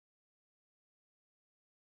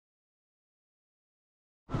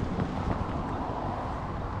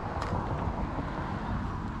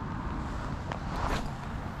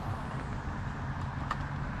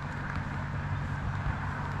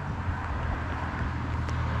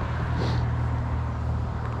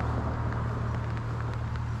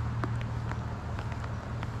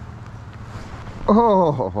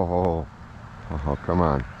Oh, come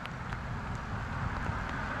on.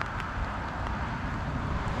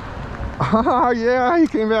 Oh, yeah, he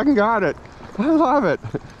came back and got it. I love it.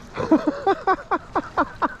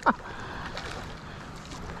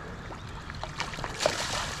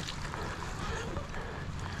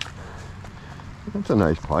 That's a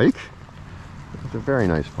nice pike. That's a very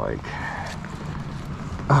nice pike.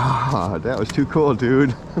 Ah, that was too cool,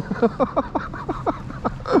 dude.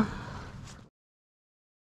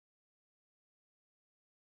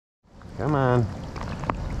 Come on.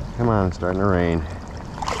 Come on, it's starting to rain.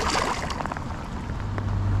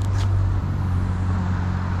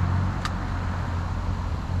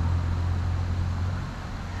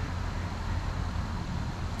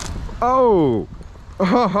 Oh!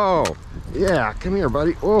 Oh! Yeah, come here,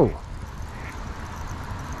 buddy. Whoa!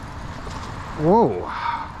 Whoa!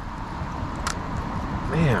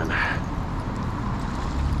 Man.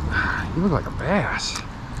 You look like a bass.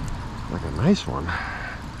 Like a nice one.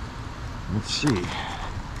 Let's see.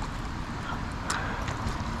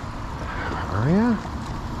 Are ya?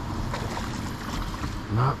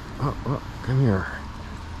 No. Oh, come here.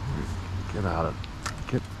 Get out of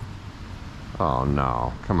it. Get. Oh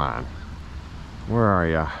no, come on. Where are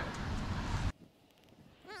ya?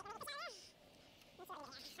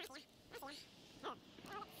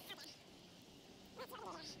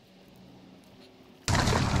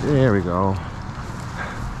 There we go.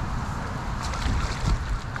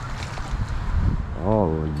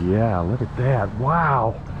 Oh yeah, look at that.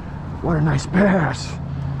 Wow. What a nice bass.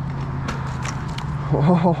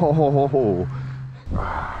 Oh,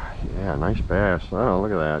 yeah, nice bass. Oh,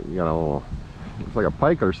 look at that. You got a little, looks like a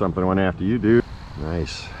pike or something went after you, dude.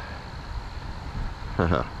 Nice.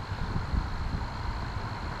 There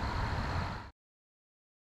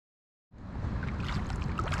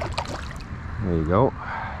you go.